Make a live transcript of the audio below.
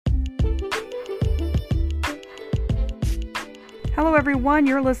Hello everyone,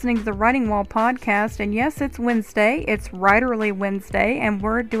 you're listening to the Writing Wall podcast, and yes, it's Wednesday, it's Writerly Wednesday, and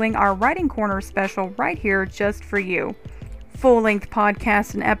we're doing our Writing Corner special right here just for you. Full-length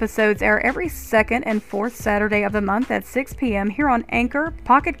podcasts and episodes air every second and fourth Saturday of the month at 6 p.m. here on Anchor,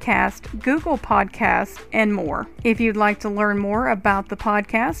 Pocket Cast, Google Podcasts, and more. If you'd like to learn more about the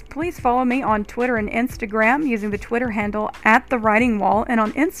podcast, please follow me on Twitter and Instagram using the Twitter handle @TheWritingWall and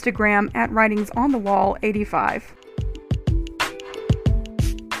on Instagram @WritingsOnTheWall85.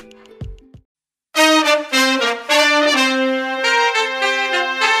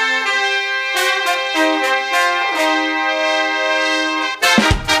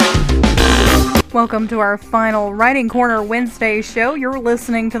 Welcome to our final Writing Corner Wednesday show. You're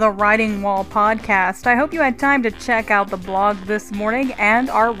listening to the Writing Wall podcast. I hope you had time to check out the blog this morning and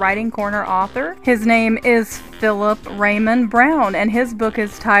our Writing Corner author. His name is Philip Raymond Brown, and his book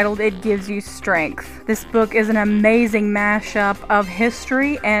is titled It Gives You Strength. This book is an amazing mashup of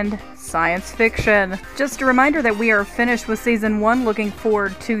history and science fiction. Just a reminder that we are finished with Season 1, looking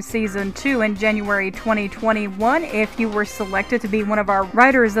forward to Season 2 in January 2021. If you were selected to be one of our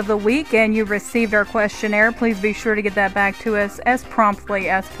Writers of the Week and you received our questionnaire, please be sure to get that back to us as promptly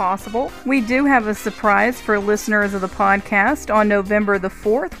as possible. We do have a surprise for listeners of the podcast. On November the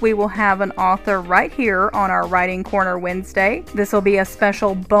 4th, we will have an author right here on our Writing Corner Wednesday. This will be a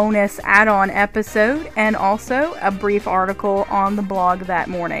special bonus add-on episode and also a brief article on the blog that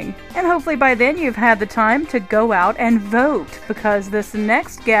morning. And hopefully by then you've had the time to go out and vote, because this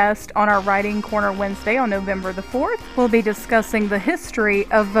next guest on our Writing Corner Wednesday on November the 4th will be discussing the history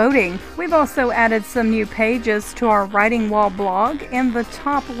of voting. We've also added some new pages to our Writing Wall blog. In the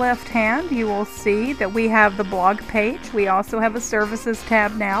top left hand, you will see that we have the blog page. We also have a services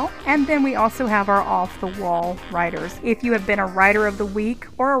tab now, and then we also have our Off the Wall writers. If you have been a Writer of the Week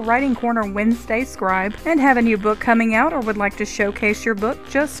or a Writing Corner Wednesday scribe and have a new book coming out or would like to showcase your book,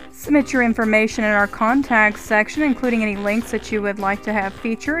 just submit your information in our contact section, including any links that you would like to have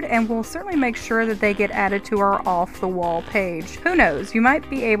featured, and we'll certainly make sure that they get added to our Off the Wall page. Who knows, you might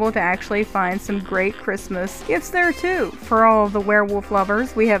be able to actually find some great Christmas gifts there too. For all of the werewolf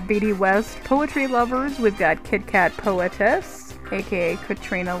lovers, we have BD West poetry lovers, we've got Kit Kat Poetess, aka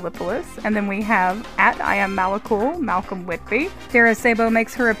Katrina Lipolis, and then we have I Am Malakul, Malcolm Whitby. Dara Sabo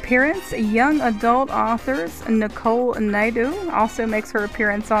makes her appearance. Young adult authors Nicole Naidu also makes her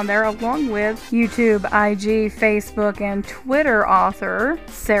appearance on there, along with YouTube, IG, Facebook, and Twitter author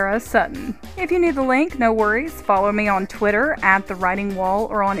Sarah Sutton. If you need the link, no worries. Follow me on Twitter @TheWritingWall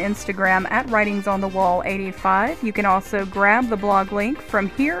or on Instagram @WritingsOnTheWall85. You can also grab the blog link from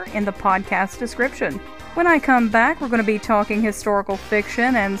here in the podcast description. When I come back, we're going to be talking historical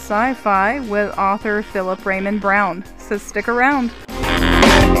fiction and sci-fi with author Philip Raymond Brown. So stick around.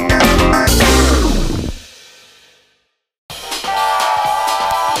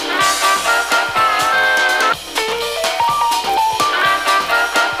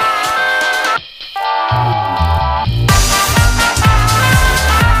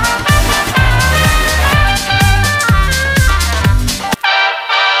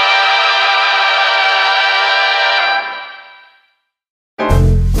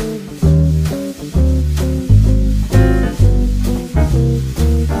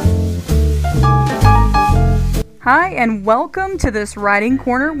 Hi, and welcome to this Writing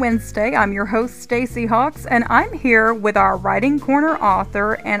Corner Wednesday. I'm your host, Stacey Hawks, and I'm here with our Writing Corner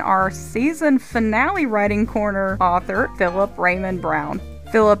author and our season finale Writing Corner author, Philip Raymond Brown.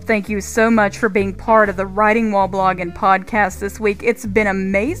 Philip, thank you so much for being part of the Writing Wall blog and podcast this week. It's been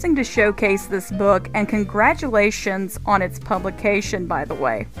amazing to showcase this book, and congratulations on its publication, by the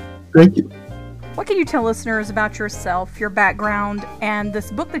way. Thank you. What can you tell listeners about yourself, your background, and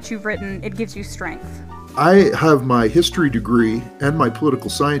this book that you've written, It Gives You Strength? I have my history degree and my political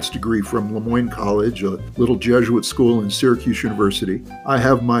science degree from Lemoyne College, a little Jesuit school in Syracuse University. I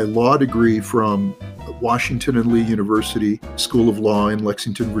have my law degree from Washington and Lee University School of Law in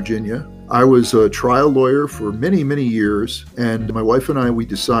Lexington, Virginia. I was a trial lawyer for many, many years, and my wife and I, we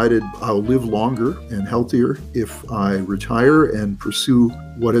decided I'll live longer and healthier if I retire and pursue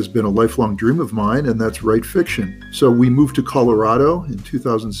what has been a lifelong dream of mine, and that's write fiction. So we moved to Colorado in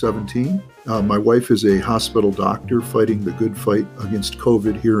 2017. My wife is a hospital doctor fighting the good fight against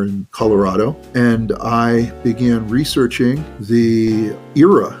COVID here in Colorado, and I began researching the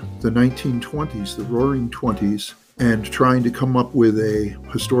era, the 1920s, the Roaring Twenties, and trying to come up with a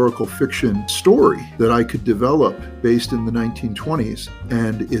historical fiction story that I could develop based in the 1920s.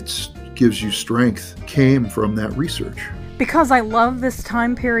 And It Gives You Strength came from that research. Because I love this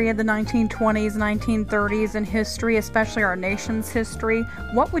time period, the 1920s, 1930s in history, especially our nation's history,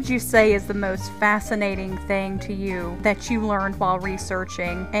 what would you say is the most fascinating thing to you that you learned while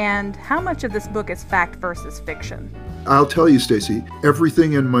researching? And how much of this book is fact versus fiction? I'll tell you, Stacy,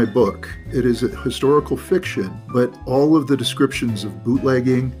 everything in my book, it is a historical fiction, but all of the descriptions of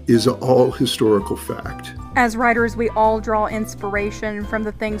bootlegging is all historical fact. As writers, we all draw inspiration from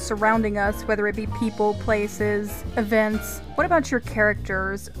the things surrounding us, whether it be people, places, events. What about your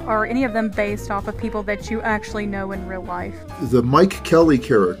characters? Are any of them based off of people that you actually know in real life? The Mike Kelly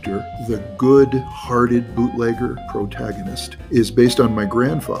character, the good-hearted bootlegger protagonist, is based on my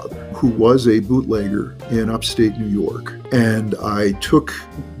grandfather, who was a bootlegger in upstate New York. And I took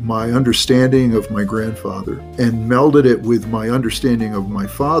my understanding of my grandfather and melded it with my understanding of my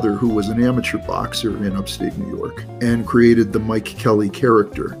father, who was an amateur boxer in upstate New York, and created the Mike Kelly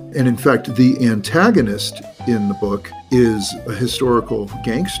character. And in fact, the antagonist in the book is a historical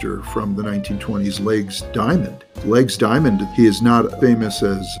gangster from the 1920s, Legs Diamond. Legs Diamond, he is not famous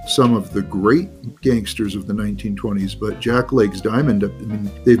as some of the great gangsters of the 1920s, but Jack Legs Diamond, I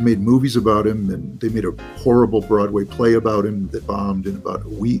mean, they've made movies about him, and they made a horrible Broadway play about him that bombed in about a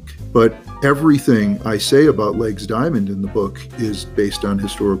week. But everything I say about Legs Diamond in the book is based on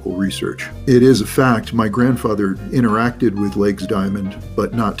historical research. It is a fact. My grandfather interacted with Legs Diamond,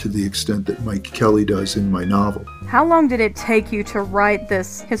 but not to the extent that Mike Kelly does in my novel. How long did it take you to write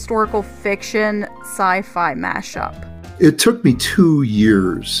this historical fiction sci-fi mashup? It took me 2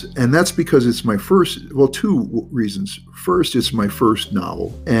 years, and that's because it's my first, well, two reasons. First, it's my first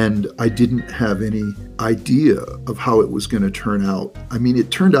novel, and I didn't have any idea of how it was going to turn out. I mean, it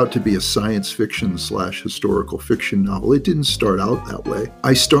turned out to be a science fiction / historical fiction novel. It didn't start out that way.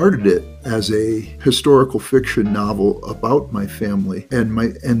 I started it as a historical fiction novel about my family,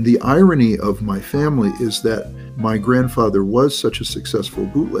 and the irony of my family is that my grandfather was such a successful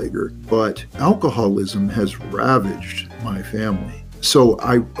bootlegger, but alcoholism has ravaged my family. So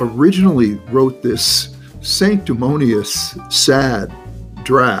I originally wrote this sanctimonious, sad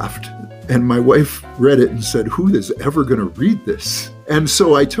draft, and my wife read it and said, "Who is ever going to read this?" And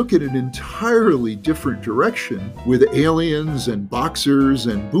so I took it an entirely different direction with aliens and boxers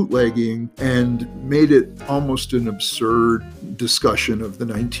and bootlegging, and made it almost an absurd discussion of the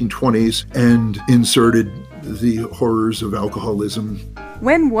 1920s and inserted the horrors of alcoholism.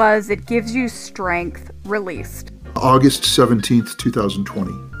 When was It Gives You Strength released? August 17th,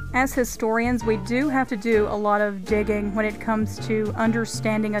 2020. As historians, we do have to do a lot of digging when it comes to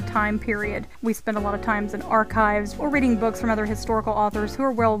understanding a time period. We spend a lot of times in archives or reading books from other historical authors who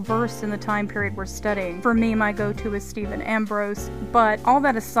are well versed in the time period we're studying. For me, my go-to is Stephen Ambrose. But all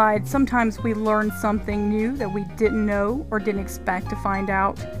that aside, sometimes we learn something new that we didn't know or didn't expect to find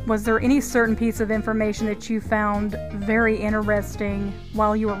out. Was there any certain piece of information that you found very interesting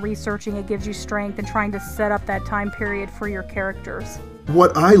while you were researching It Gives You Strength and trying to set up that time period for your characters?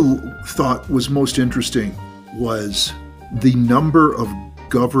 What I thought was most interesting was the number of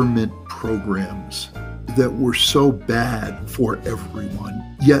government programs that were so bad for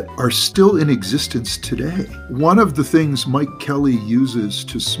everyone, yet are still in existence today. One of the things Mike Kelly uses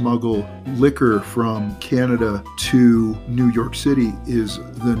to smuggle liquor from Canada to New York City is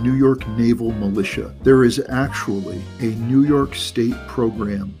the New York Naval Militia. There is actually a New York State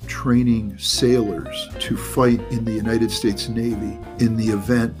program training sailors to fight in the United States Navy in the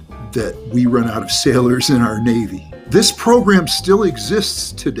event that we run out of sailors in our Navy. This program still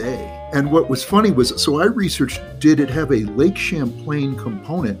exists today. And what was funny was, so I researched, did it have a Lake Champlain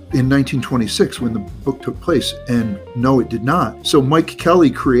component in 1926 when the book took place? And no, it did not. So Mike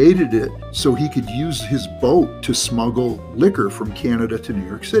Kelly created it so he could use his boat to smuggle liquor from Canada to New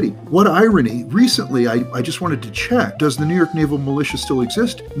York City. What irony, recently I just wanted to check, does the New York Naval Militia still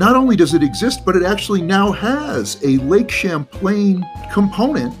exist? Not only does it exist, but it actually now has a Lake Champlain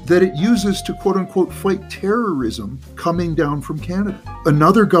component that it uses to quote unquote fight terrorism coming down from Canada.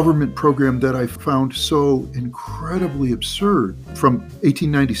 Another government program that I found so incredibly absurd, from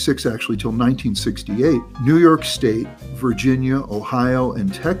 1896 actually till 1968, New York State, Virginia, Ohio,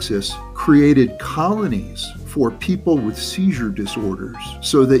 and Texas created colonies for people with seizure disorders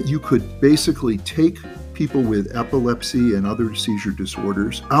so that you could basically take people with epilepsy and other seizure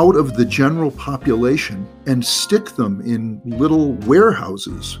disorders out of the general population and stick them in little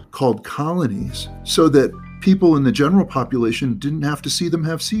warehouses called colonies so that people in the general population didn't have to see them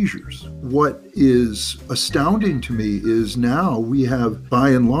have seizures. What is astounding to me is now we have, by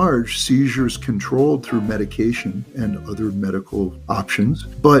and large, seizures controlled through medication and other medical options.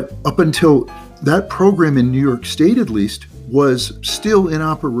 But up until that program in New York State, at least, was still in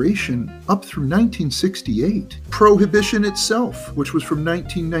operation up through 1968. Prohibition itself, which was from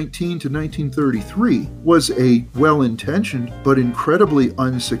 1919 to 1933, was a well-intentioned but incredibly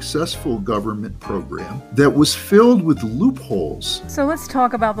unsuccessful government program that was filled with loopholes. So let's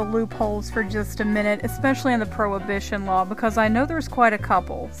talk about the loopholes for just a minute, especially in the prohibition law, because I know there's quite a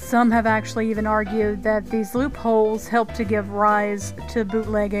couple. Some have actually even argued that these loopholes helped to give rise to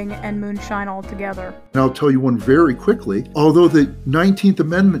bootlegging and moonshine altogether. And I'll tell you one very quickly. Although the 19th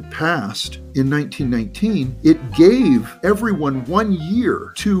Amendment passed in 1919, it gave everyone 1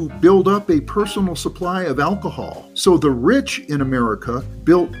 year to build up a personal supply of alcohol. So the rich in America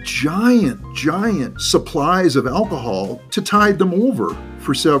built giant supplies of alcohol to tide them over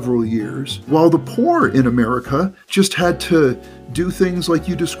for several years, while the poor in America just had to do things like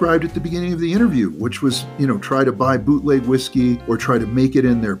you described at the beginning of the interview, which was, try to buy bootleg whiskey or try to make it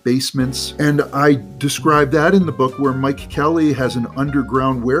in their basements. And I described that in the book, where Mike Kelly has an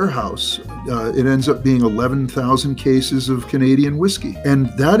underground warehouse. It ends up being 11,000 cases of Canadian whiskey. And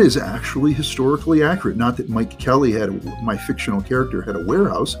that is actually historically accurate. Not that Mike Kelly my fictional character had a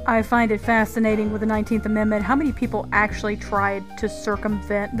warehouse. I find it fascinating with the 19th Amendment how many people actually tried to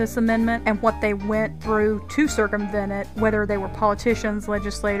circumvent this amendment and what they went through to circumvent it, whether they were politicians,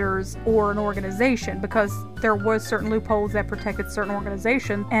 legislators, or an organization, because there was certain loopholes that protected certain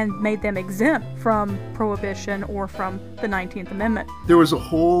organizations and made them exempt from prohibition or from the 19th Amendment. There was a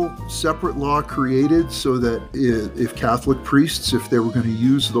whole separate law created so that if Catholic priests, if they were going to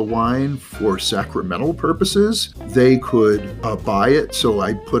use the wine for sacramental purposes, they could buy it. So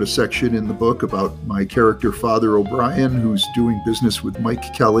I put a section in the book about my character, Father O'Brien, who's doing business with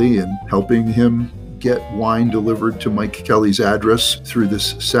Mike Kelly and helping him get wine delivered to Mike Kelly's address through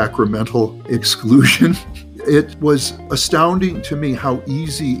this sacramental exclusion. It was astounding to me how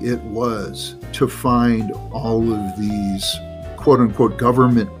easy it was to find all of these quote-unquote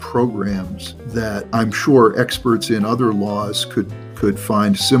government programs that I'm sure experts in other laws could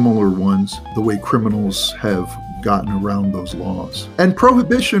find similar ones, the way criminals have gotten around those laws. And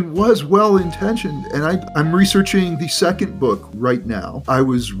prohibition was well-intentioned, and I'm researching the second book right now. I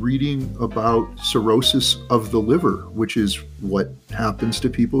was reading about cirrhosis of the liver, which is what happens to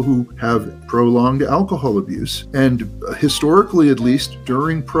people who have prolonged alcohol abuse. And historically, at least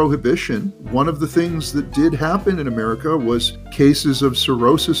during prohibition, one of the things that did happen in America was cases of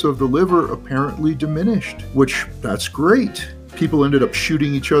cirrhosis of the liver apparently diminished, which that's great. People ended up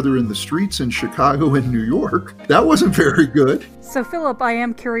shooting each other in the streets in Chicago and New York. That wasn't very good. So, Philip, I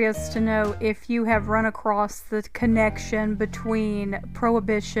am curious to know if you have run across the connection between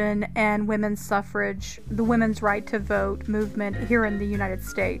prohibition and women's suffrage, the women's right to vote movement here in the United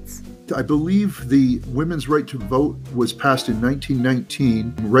States. I believe the women's right to vote was passed in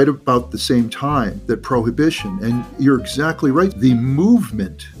 1919, right about the same time that prohibition. And you're exactly right. The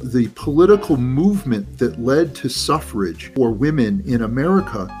movement, the political movement that led to suffrage for women in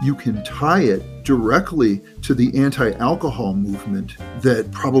America, you can tie it directly to the anti-alcohol movement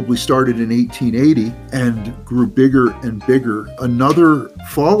that probably started in 1880 and grew bigger and bigger. Another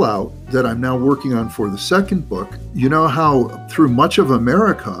fallout that I'm now working on for the second book, you know how through much of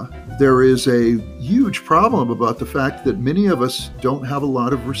America, there is a huge problem about the fact that many of us don't have a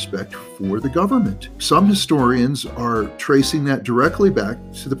lot of respect for the government. Some historians are tracing that directly back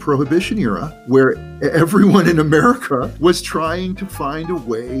to the Prohibition era, where everyone in America was trying to find a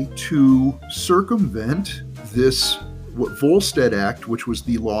way to circumvent this Volstead Act, which was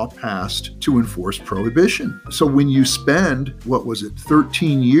the law passed to enforce prohibition. So when you spend,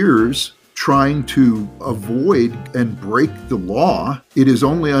 13 years trying to avoid and break the law, it is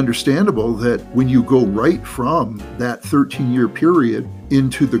only understandable that when you go right from that 13-year period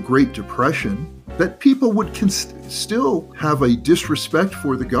into the Great Depression, that people would still have a disrespect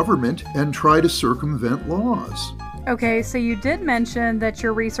for the government and try to circumvent laws. Okay, so you did mention that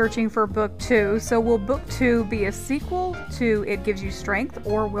you're researching for book 2. So will book 2 be a sequel to It Gives You Strength,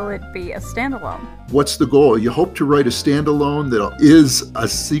 or will it be a standalone? What's the goal? You hope to write a standalone that is a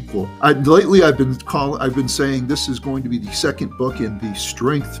sequel. Lately, I've been saying this is going to be the second book in the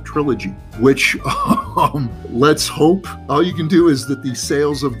Strength trilogy, which let's hope. All you can do is that the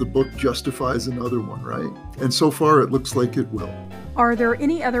sales of the book justifies another one, right? And so far, it looks like it will. Are there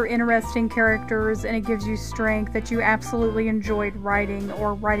any other interesting characters in It Gives You Strength that you absolutely enjoyed writing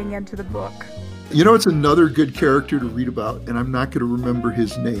or writing into the book? You know, it's another good character to read about, and I'm not going to remember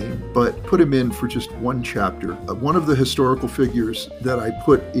his name, but put him in for just one chapter. One of the historical figures that I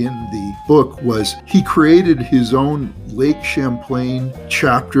put in the book was he created his own Lake Champlain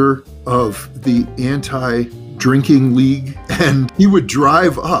chapter of the drinking league, and he would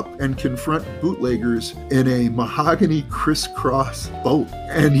drive up and confront bootleggers in a mahogany crisscross boat.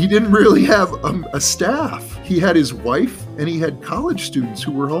 And he didn't really have a staff. He had his wife and he had college students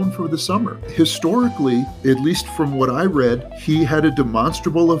who were home for the summer. Historically, at least from what I read, he had a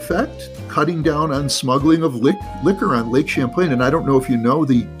demonstrable effect, cutting down on smuggling of liquor on Lake Champlain. And I don't know if you know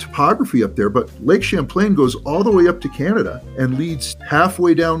the topography up there, but Lake Champlain goes all the way up to Canada and leads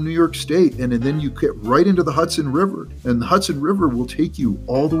halfway down New York State. And then you get right into the Hudson River. And the Hudson River will take you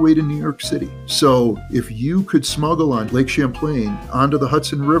all the way to New York City. So if you could smuggle on Lake Champlain onto the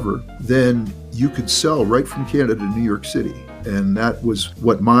Hudson River, then you could sell right from Canada to New York City. And that was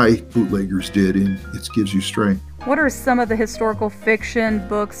what my bootleggers did in It Gives You Strength. What are some of the historical fiction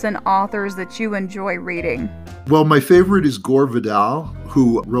books and authors that you enjoy reading? Well, my favorite is Gore Vidal,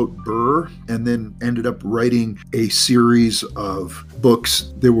 who wrote Burr and then ended up writing a series of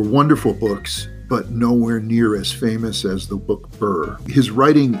books. They were wonderful books, but nowhere near as famous as the book Burr. His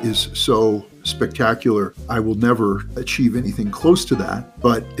writing is so spectacular. I will never achieve anything close to that,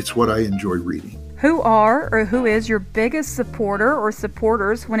 but it's what I enjoy reading. Who are or who is your biggest supporter or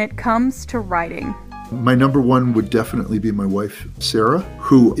supporters when it comes to writing? My number one would definitely be my wife, Sarah,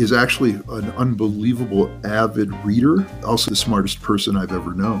 who is actually an unbelievable avid reader, also the smartest person I've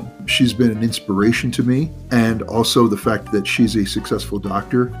ever known. She's been an inspiration to me, and also the fact that she's a successful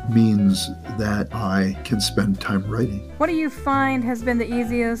doctor means that I can spend time writing. What do you find has been the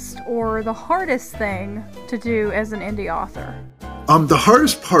easiest or the hardest thing to do as an indie author? The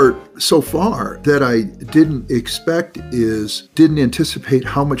hardest part so far that I didn't expect is didn't anticipate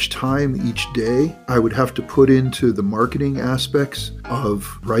how much time each day I would have to put into the marketing aspects of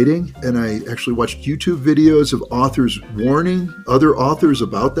writing. And I actually watched YouTube videos of authors warning other authors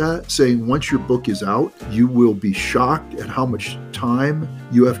about that, saying once your book is out, you will be shocked at how much time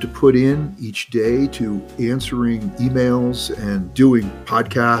you have to put in each day to answering emails and doing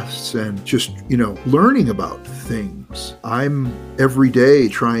podcasts and just, learning about things. I'm every day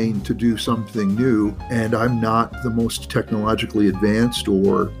trying to do something new, and I'm not the most technologically advanced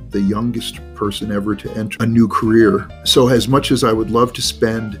or the youngest person ever to enter a new career. So as much as I would love to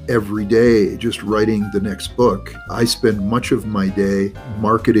spend every day just writing the next book, I spend much of my day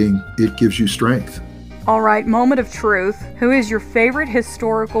marketing It Gives You Strength. All right, moment of truth. Who is your favorite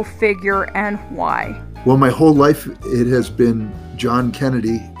historical figure and why? Well, my whole life it has been John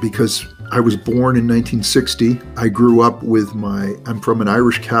Kennedy, because I was born in 1960. I grew up with I'm from an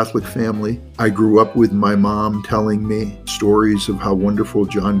Irish Catholic family. I grew up with my mom telling me stories of how wonderful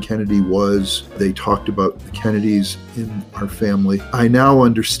John Kennedy was. They talked about the Kennedys in our family. I now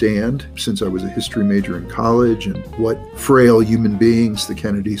understand, since I was a history major in college, and what frail human beings the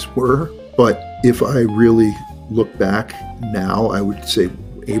Kennedys were. But if I really look back now, I would say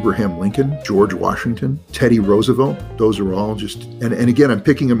Abraham Lincoln, George Washington, Teddy Roosevelt. Those are all just, and again, I'm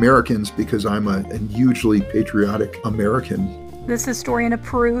picking Americans because I'm a hugely patriotic American. This historian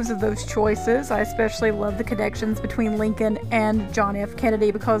approves of those choices. I especially love the connections between Lincoln and John F.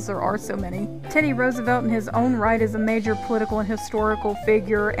 Kennedy because there are so many. Teddy Roosevelt in his own right is a major political and historical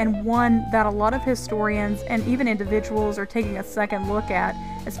figure, and one that a lot of historians and even individuals are taking a second look at,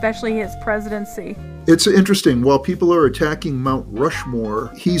 especially his presidency. It's interesting. While people are attacking Mount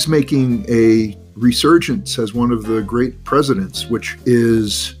Rushmore, he's making a resurgence as one of the great presidents, which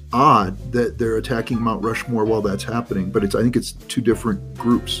is odd that they're attacking Mount Rushmore while that's happening, but I think it's two different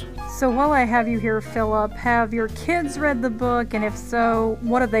groups. So while I have you here, Philip, have your kids read the book, and if so,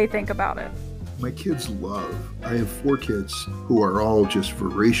 what do they think about it? My kids love. I have 4 kids who are all just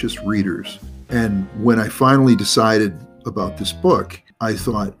voracious readers. And when I finally decided about this book, I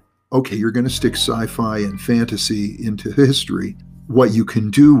thought, okay, you're going to stick sci-fi and fantasy into history. What you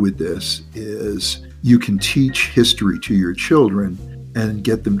can do with this is you can teach history to your children and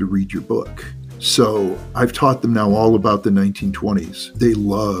get them to read your book. So I've taught them now all about the 1920s. They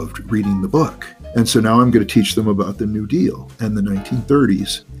loved reading the book. And so now I'm going to teach them about the New Deal and the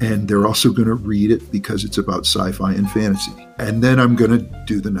 1930s. And they're also going to read it because it's about sci-fi and fantasy. And then I'm going to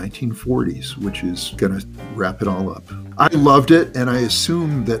do the 1940s, which is going to wrap it all up. I loved it, and I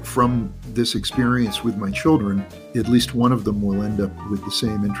assume that from this experience with my children, at least one of them will end up with the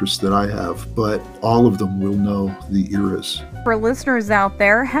same interests that I have, but all of them will know the eras. For listeners out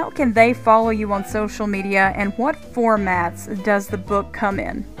there, how can they follow you on social media, and what formats does the book come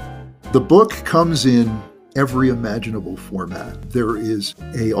in? The book comes in every imaginable format. There is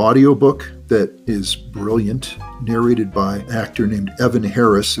an audiobook that is brilliant, narrated by an actor named Evan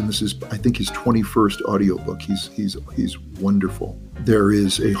Harris, and this is, I think, his 21st audiobook. He's wonderful. There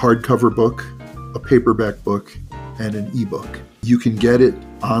is a hardcover book, a paperback book, and an ebook. You can get it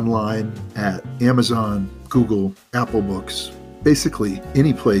online at Amazon, Google, Apple Books, basically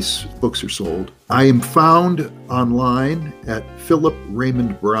any place books are sold. I am found online at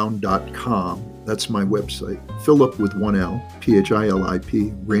philipraymondbrown.com. That's my website. Philip with one L, Philip,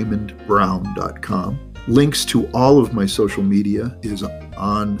 raymondbrown.com. Links to all of my social media is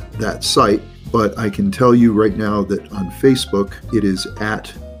on that site, but I can tell you right now that on Facebook, it is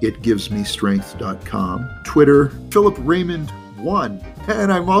at itgivesmestrength.com. Twitter, PhilipRaymond1.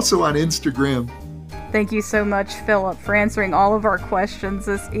 And I'm also on Instagram. Thank you so much, Philip, for answering all of our questions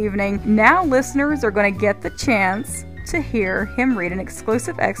this evening. Now listeners are going to get the chance to hear him read an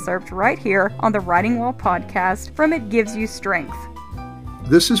exclusive excerpt right here on the Writing Wall podcast from It Gives You Strength.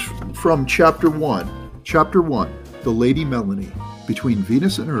 This is from Chapter 1. Chapter 1, The Lady Melanie, Between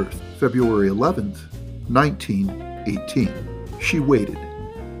Venus and Earth, February 11th, 1918. She waited.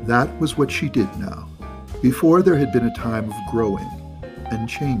 That was what she did now. Before there had been a time of growing and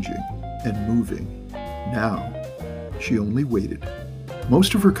changing and moving. Now, she only waited.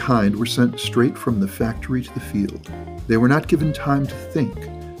 Most of her kind were sent straight from the factory to the field. They were not given time to think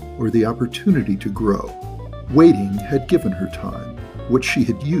or the opportunity to grow. Waiting had given her time, which she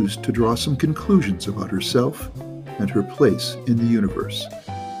had used to draw some conclusions about herself and her place in the universe.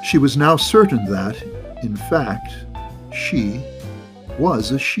 She was now certain that, in fact, she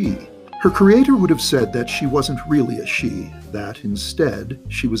was a she. Her creator would have said that she wasn't really a she, that instead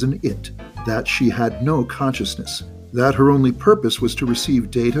she was an it, that she had no consciousness, that her only purpose was to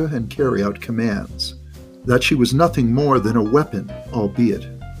receive data and carry out commands, that she was nothing more than a weapon, albeit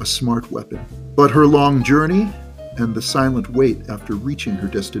a smart weapon. But her long journey and the silent wait after reaching her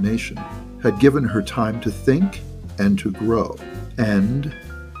destination had given her time to think and to grow, and,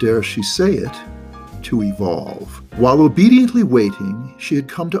 dare she say it, to evolve. While obediently waiting, she had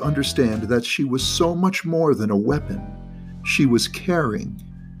come to understand that she was so much more than a weapon. She was caring.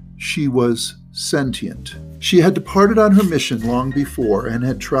 She was sentient. She had departed on her mission long before and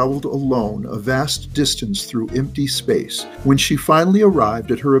had traveled alone a vast distance through empty space. When she finally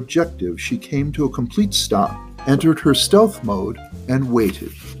arrived at her objective, she came to a complete stop, entered her stealth mode, and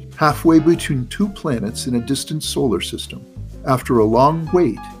waited, halfway between two planets in a distant solar system. After a long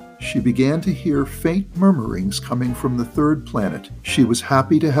wait, she began to hear faint murmurings coming from the third planet. She was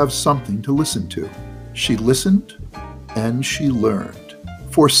happy to have something to listen to. She listened, and she learned.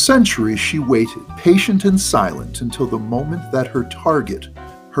 For centuries she waited, patient and silent, until the moment that her target,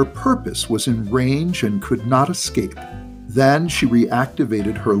 her purpose, was in range and could not escape. Then she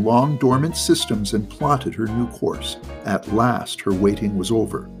reactivated her long-dormant systems and plotted her new course. At last her waiting was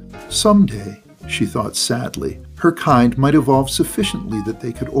over. Someday, she thought sadly, her kind might evolve sufficiently that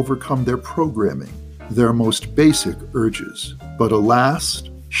they could overcome their programming, their most basic urges. But alas,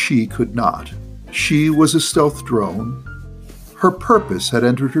 she could not. She was a stealth drone. Her purpose had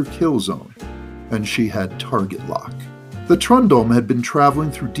entered her kill zone, and she had target lock. The Trundle had been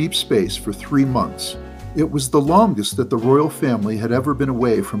traveling through deep space for 3 months. It was the longest that the royal family had ever been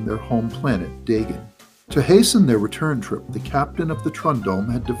away from their home planet, Dagon. To hasten their return trip, the captain of the Trundle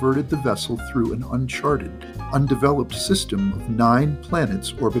had diverted the vessel through an uncharted, undeveloped system of 9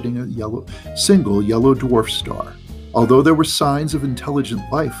 planets orbiting a single yellow dwarf star. Although there were signs of intelligent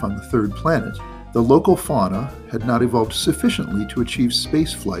life on the third planet, the local fauna had not evolved sufficiently to achieve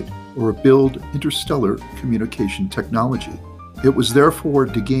spaceflight or build interstellar communication technology. It was therefore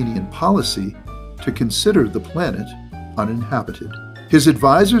Daganian policy to consider the planet uninhabited. His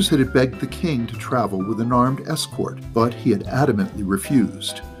advisors had begged the king to travel with an armed escort, but he had adamantly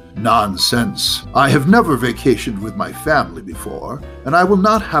refused. "Nonsense! I have never vacationed with my family before, and I will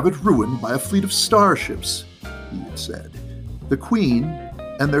not have it ruined by a fleet of starships," he had said. The queen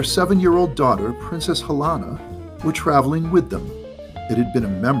and their 7-year-old daughter, Princess Helena, were traveling with them. It had been a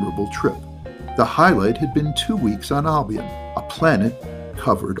memorable trip. The highlight had been 2 weeks on Albion, a planet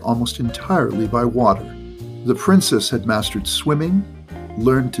covered almost entirely by water. The princess had mastered swimming,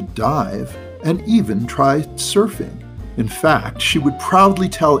 learned to dive, and even tried surfing. In fact, she would proudly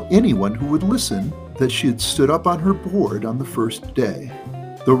tell anyone who would listen that she had stood up on her board on the first day.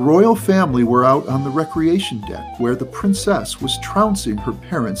 The royal family were out on the recreation deck where the princess was trouncing her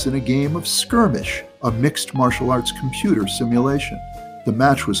parents in a game of skirmish, a mixed martial arts computer simulation. The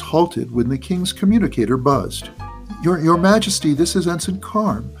match was halted when the king's communicator buzzed. Your Majesty, this is Ensign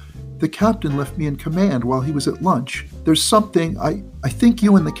Karm. The captain left me in command while he was at lunch. There's something. I think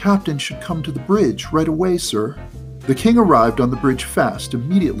you and the captain should come to the bridge right away, sir." The king arrived on the bridge fast,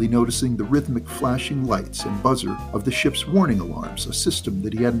 immediately noticing the rhythmic flashing lights and buzzer of the ship's warning alarms, a system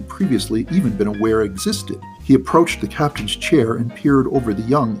that he hadn't previously even been aware existed. He approached the captain's chair and peered over the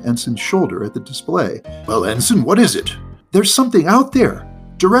young ensign's shoulder at the display. "Well, Ensign, what is it?" "There's something out there,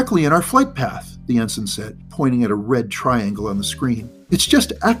 directly in our flight path." the ensign said, pointing at a red triangle on the screen. It's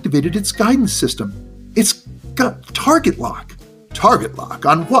just activated its guidance system. It's got target lock. Target lock?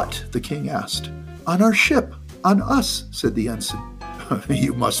 On what? The king asked. On our ship. On us, said the ensign.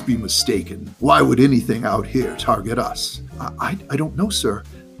 You must be mistaken. Why would anything out here target us? I don't know, sir,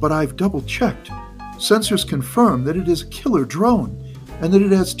 but I've double-checked. Sensors confirm that it is a killer drone and that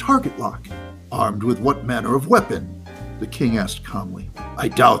it has target lock. Armed with what manner of weapon? The king asked calmly. I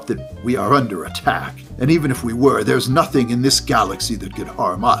doubt that we are under attack, and even if we were, there's nothing in this galaxy that could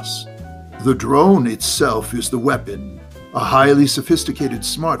harm us. The drone itself is the weapon, a highly sophisticated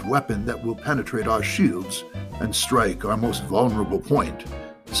smart weapon that will penetrate our shields and strike our most vulnerable point,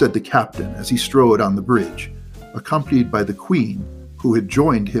 said the captain as he strode on the bridge, accompanied by the queen, who had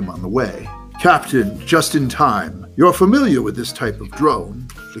joined him on the way. Captain, just in time. You're familiar with this type of drone?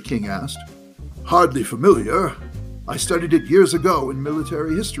 The king asked. Hardly familiar. I studied it years ago in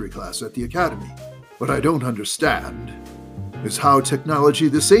military history class at the academy. What I don't understand is how technology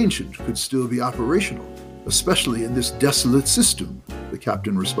this ancient could still be operational, especially in this desolate system, the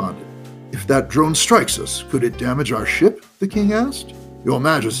captain responded. If that drone strikes us, could it damage our ship? The king asked. Your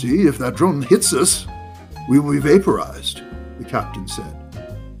Majesty, if that drone hits us, we will be vaporized, the captain said.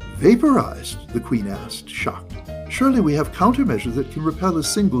 Vaporized? The queen asked, shocked. Surely we have countermeasures that can repel a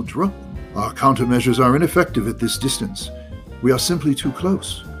single drone. Our countermeasures are ineffective at this distance. We are simply too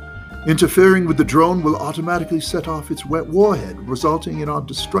close. Interfering with the drone will automatically set off its wet warhead, resulting in our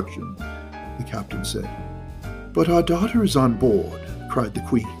destruction, the captain said. But our daughter is on board, cried the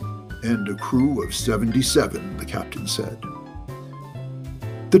queen. And a crew of 77, the captain said.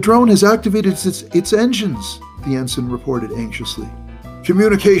 The drone has activated its engines, the ensign reported anxiously.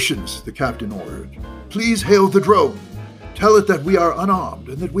 Communications, the captain ordered. Please hail the drone. Tell it that we are unarmed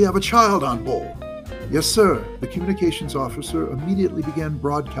and that we have a child on board. Yes, sir, the communications officer immediately began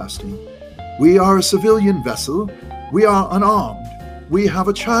broadcasting. We are a civilian vessel. We are unarmed. We have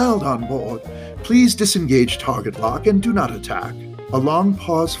a child on board. Please disengage target lock and do not attack. A long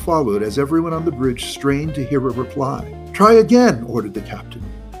pause followed as everyone on the bridge strained to hear a reply. Try again, ordered the captain.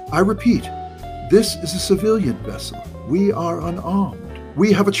 I repeat, this is a civilian vessel. We are unarmed.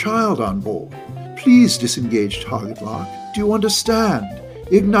 We have a child on board. Please disengage target lock. Do you understand?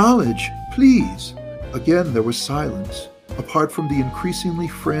 Acknowledge, please. Again, there was silence, apart from the increasingly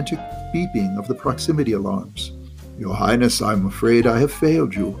frantic beeping of the proximity alarms. Your Highness, I'm afraid I have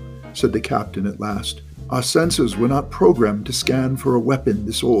failed you, said the captain at last. Our sensors were not programmed to scan for a weapon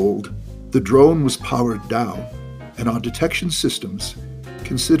this old. The drone was powered down, and our detection systems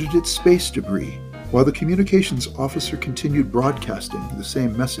considered it space debris. While the communications officer continued broadcasting the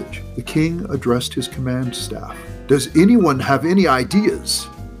same message, the king addressed his command staff. Does anyone have any ideas?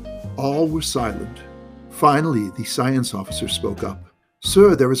 All were silent. Finally, the science officer spoke up.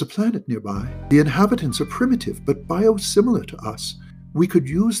 Sir, there is a planet nearby. The inhabitants are primitive, but biosimilar to us. We could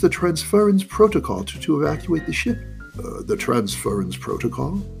use the transference protocol to evacuate the ship. The transference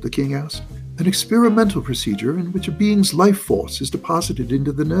protocol? The king asked. An experimental procedure in which a being's life force is deposited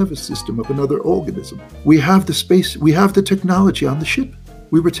into the nervous system of another organism. We have the technology on the ship.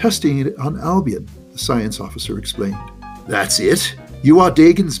 We were testing it on Albion, the science officer explained. That's it? You are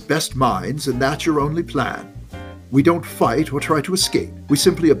Dagon's best minds, and that's your only plan. We don't fight or try to escape. We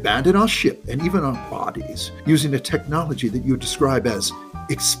simply abandon our ship and even our bodies, using a technology that you describe as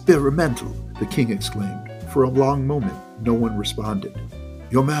experimental, the king exclaimed. For a long moment, no one responded.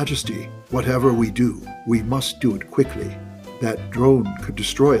 Your Majesty, whatever we do, we must do it quickly. That drone could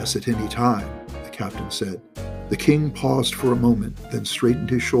destroy us at any time, the captain said. The king paused for a moment, then straightened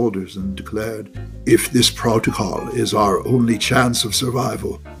his shoulders and declared, If this protocol is our only chance of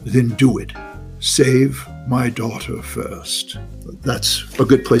survival, then do it. Save my daughter first. That's a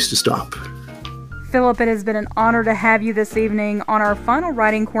good place to stop. Philip, it has been an honor to have you this evening on our final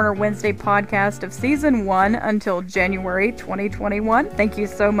Writing Corner Wednesday podcast of Season 1 until January 2021. Thank you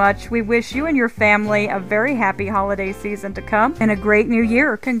so much. We wish you and your family a very happy holiday season to come and a great new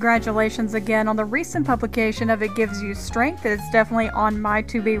year. Congratulations again on the recent publication of It Gives You Strength. It's definitely on my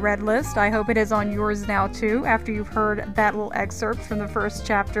to-be-read list. I hope it is on yours now too, after you've heard that little excerpt from the first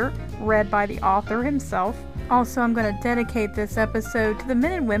chapter, read by the author himself. Also, I'm going to dedicate this episode to the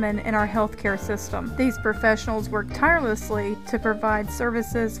men and women in our healthcare system. These professionals work tirelessly to provide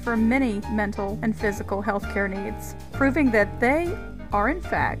services for many mental and physical healthcare needs, proving that they are, in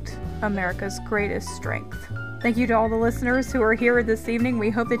fact, America's greatest strength. Thank you to all the listeners who are here this evening. We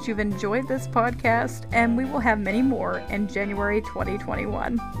hope that you've enjoyed this podcast, and we will have many more in January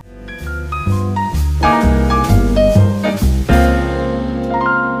 2021.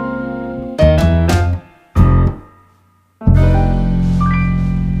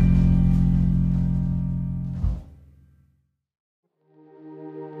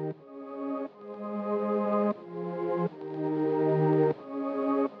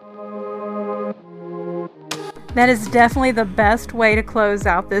 That is definitely the best way to close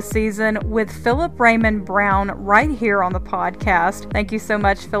out this season, with Philip Raymond Brown right here on the podcast. Thank you so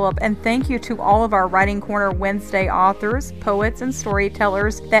much, Philip, and thank you to all of our Writing Corner Wednesday authors, poets, and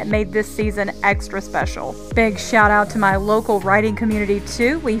storytellers that made this season extra special. Big shout out to my local writing community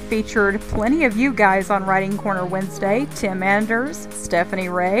too. We featured plenty of you guys on Writing Corner Wednesday: Tim Anders, Stephanie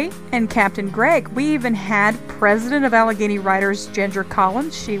Ray, and Captain Greg. We even had President of Allegheny Writers Ginger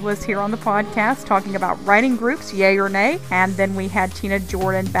Collins. She was here on the podcast talking about writing groups, yay or nay. And then we had Tina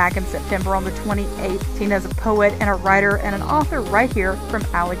Jordan back in September on the 28th. Tina's a poet and a writer and an author right here from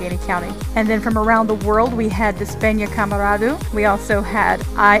Allegheny County. And then from around the world, we had Despenia Camarado. We also had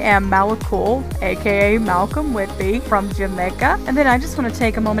I Am Malakul, aka Malcolm Whitby from Jamaica. And then I just want to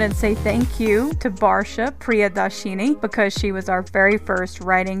take a moment and say thank you to Barsha Priyadashini, because she was our very first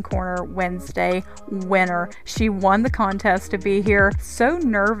Writing Corner Wednesday winner. She won the contest to be here. So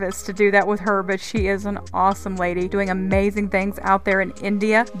nervous to do that with her, but she is an awesome lady doing amazing things out there in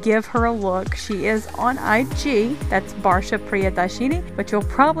India. Give her a look. She is on IG. That's Barsha Priyadashini, but you'll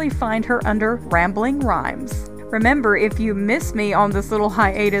probably find her under Rambling Rhymes. Remember, if you miss me on this little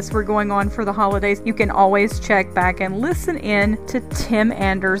hiatus we're going on for the holidays, you can always check back and listen in to Tim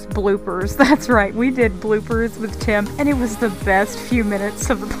Anders' bloopers. That's right, we did bloopers with Tim, and it was the best few minutes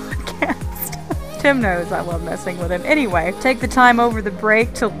of the podcast. Tim knows I love messing with him. Anyway, take the time over the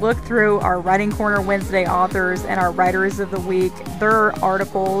break to look through our Writing Corner Wednesday authors and our Writers of the Week, their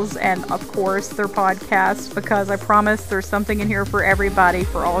articles, and of course their podcasts, because I promise there's something in here for everybody,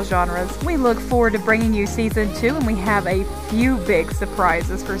 for all genres. We look forward to bringing you Season 2, and we have a few big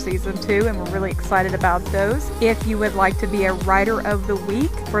surprises for Season 2, and we're really excited about those. If you would like to be a Writer of the Week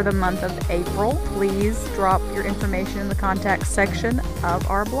for the month of April, please drop your information in the contact section of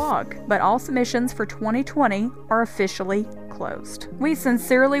our blog. But all submissions for 2020 are officially closed. We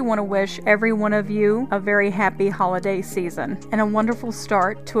sincerely want to wish every one of you a very happy holiday season and a wonderful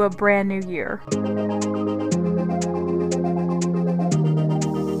start to a brand new year.